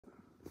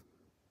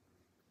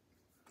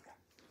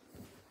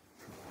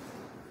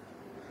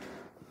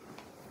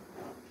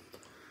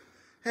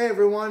Hey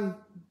everyone,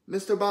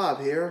 Mr. Bob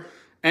here.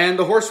 And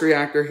the Horse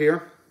Reactor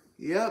here.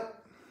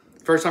 Yep.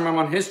 First time I'm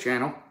on his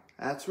channel.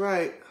 That's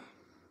right.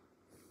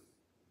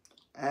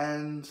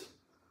 And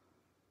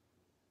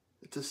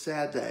it's a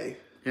sad day.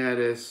 Yeah, it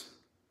is.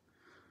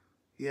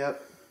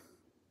 Yep.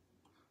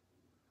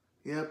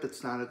 Yep,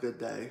 it's not a good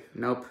day.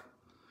 Nope.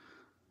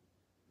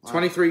 Wow.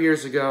 23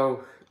 years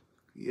ago,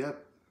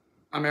 Yep.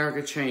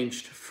 America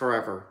changed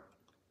forever.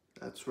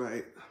 That's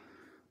right.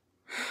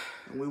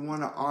 And we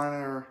want to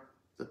honor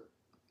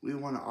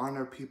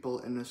people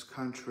in this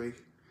country.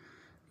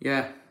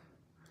 Yeah.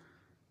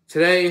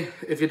 Today,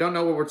 if you don't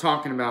know what we're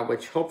talking about,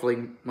 which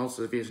hopefully most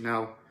of you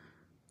know,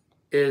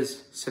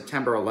 is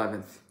September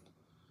 11th.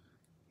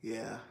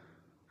 Yeah.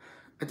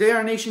 A day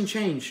our nation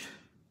changed.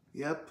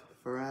 Yep,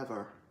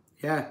 forever.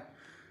 Yeah.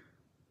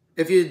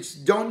 If you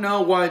don't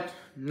know what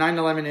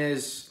 9/11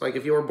 is, like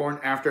if you were born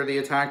after the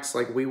attacks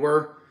like we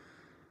were,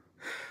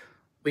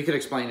 we could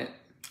explain it.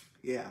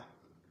 Yeah.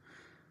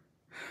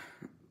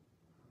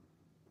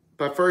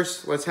 But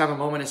first, let's have a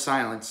moment of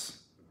silence.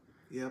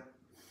 Yep.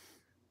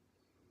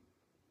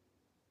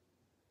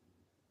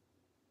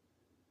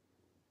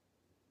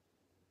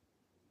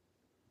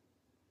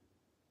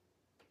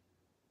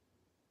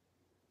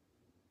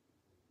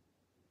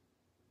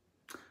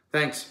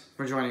 Thanks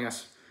for joining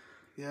us.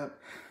 Yep.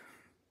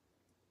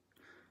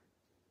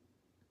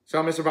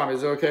 So, Mr. Bob,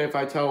 is it okay if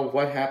I tell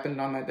what happened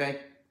on that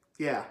day?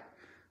 Yeah.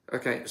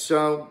 Okay,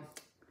 so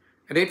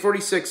at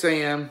 8:46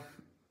 a.m.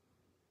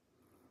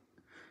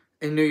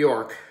 in New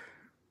York,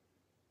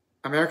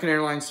 American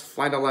Airlines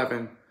Flight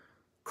 11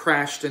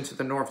 crashed into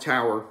the North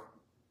Tower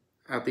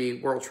at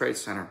the World Trade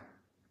Center.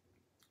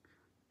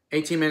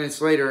 18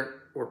 minutes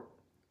later, or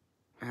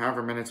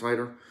however minutes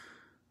later,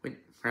 we're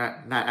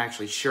not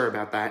actually sure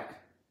about that.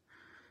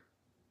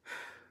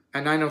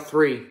 At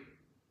 9:03,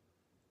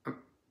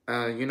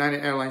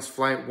 United Airlines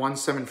Flight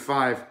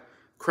 175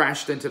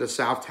 crashed into the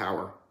South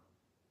Tower.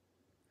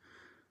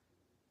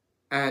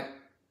 At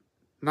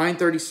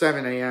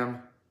 9:37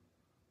 a.m.,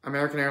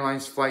 American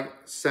Airlines Flight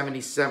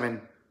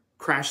 77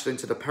 crashed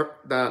into the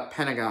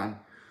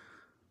Pentagon.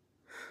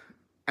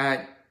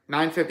 At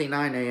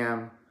 9:59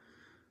 a.m.,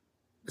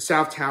 the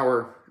South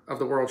Tower of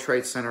the World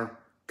Trade Center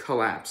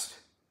collapsed.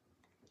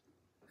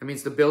 That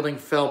means the building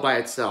fell by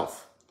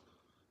itself.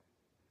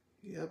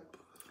 Yep.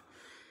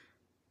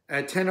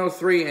 At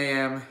 10:03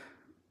 a.m.,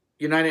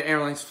 United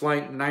Airlines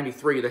Flight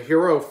 93, the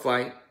Hero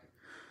flight,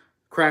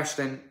 crashed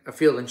in a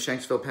field in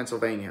Shanksville,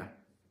 Pennsylvania.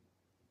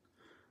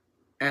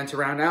 And to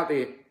round out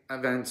the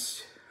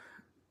events,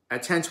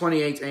 at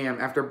 10:28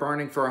 a.m., after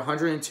burning for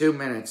 102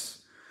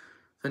 minutes,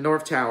 the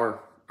North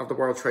Tower of the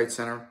World Trade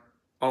Center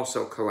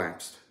also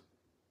collapsed.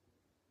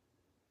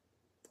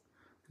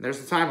 And there's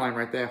the timeline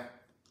right there.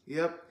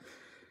 Yep.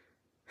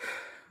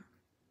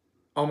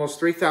 Almost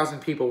 3,000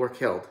 people were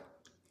killed.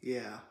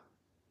 Yeah.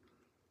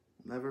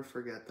 Never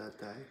forget that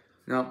day.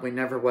 No, we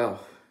never will.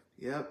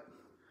 Yep.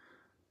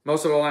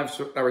 Most of the lives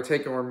that were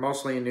taken were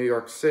mostly in New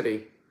York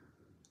City.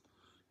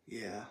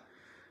 Yeah.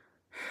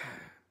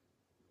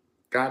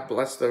 God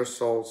bless their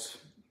souls.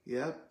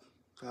 Yep.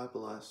 God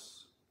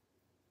bless.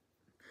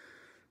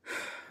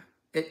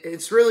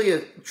 It's really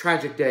a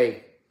tragic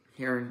day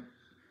here.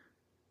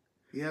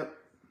 Yep.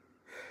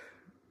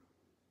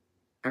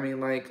 I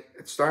mean, like,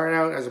 it started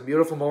out as a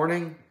beautiful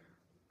morning,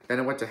 then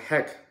it went to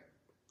heck.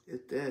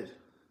 It did.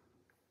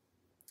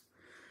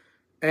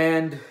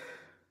 And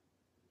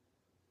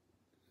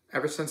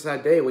ever since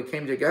that day, we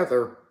came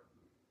together.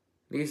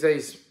 These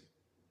days,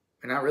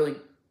 we're not really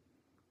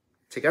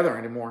together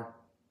anymore.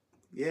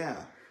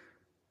 Yeah.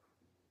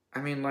 I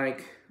mean,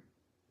 like,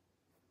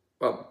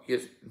 well, you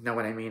know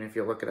what I mean if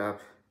you look it up.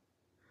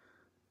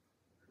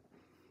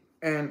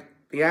 And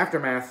the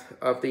aftermath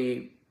of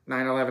the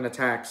 9/11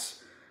 attacks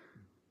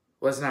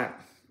was not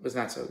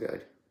so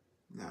good.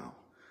 No.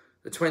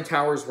 The Twin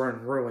Towers were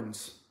in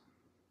ruins.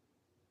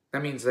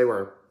 That means they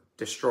were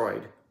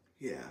destroyed.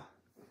 Yeah.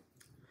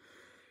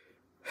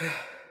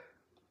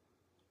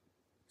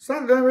 It's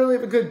not really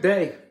a good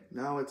day.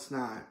 No, it's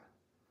not.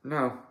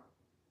 No.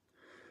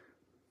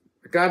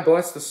 God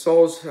bless the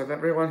souls of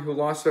everyone who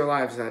lost their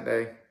lives that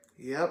day.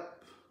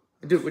 Yep.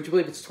 Dude, would you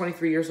believe it's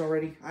 23 years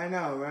already? I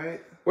know,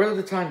 right? Where did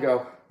the time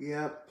go?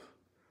 Yep.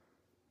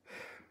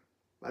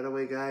 By the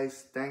way,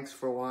 guys, thanks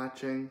for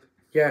watching.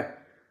 Yeah.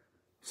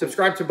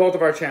 Subscribe to both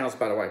of our channels,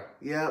 by the way.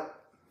 Yep.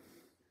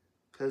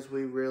 Because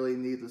we really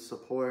need the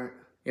support.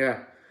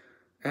 Yeah.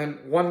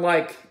 And one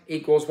like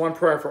equals one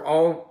prayer for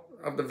all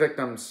of the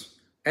victims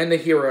and the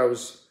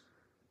heroes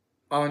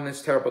on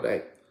this terrible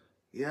day.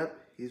 Yep,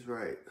 he's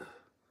right.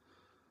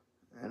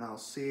 And I'll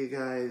see you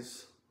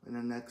guys in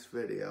the next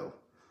video.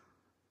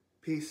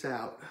 Peace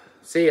out.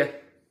 See ya.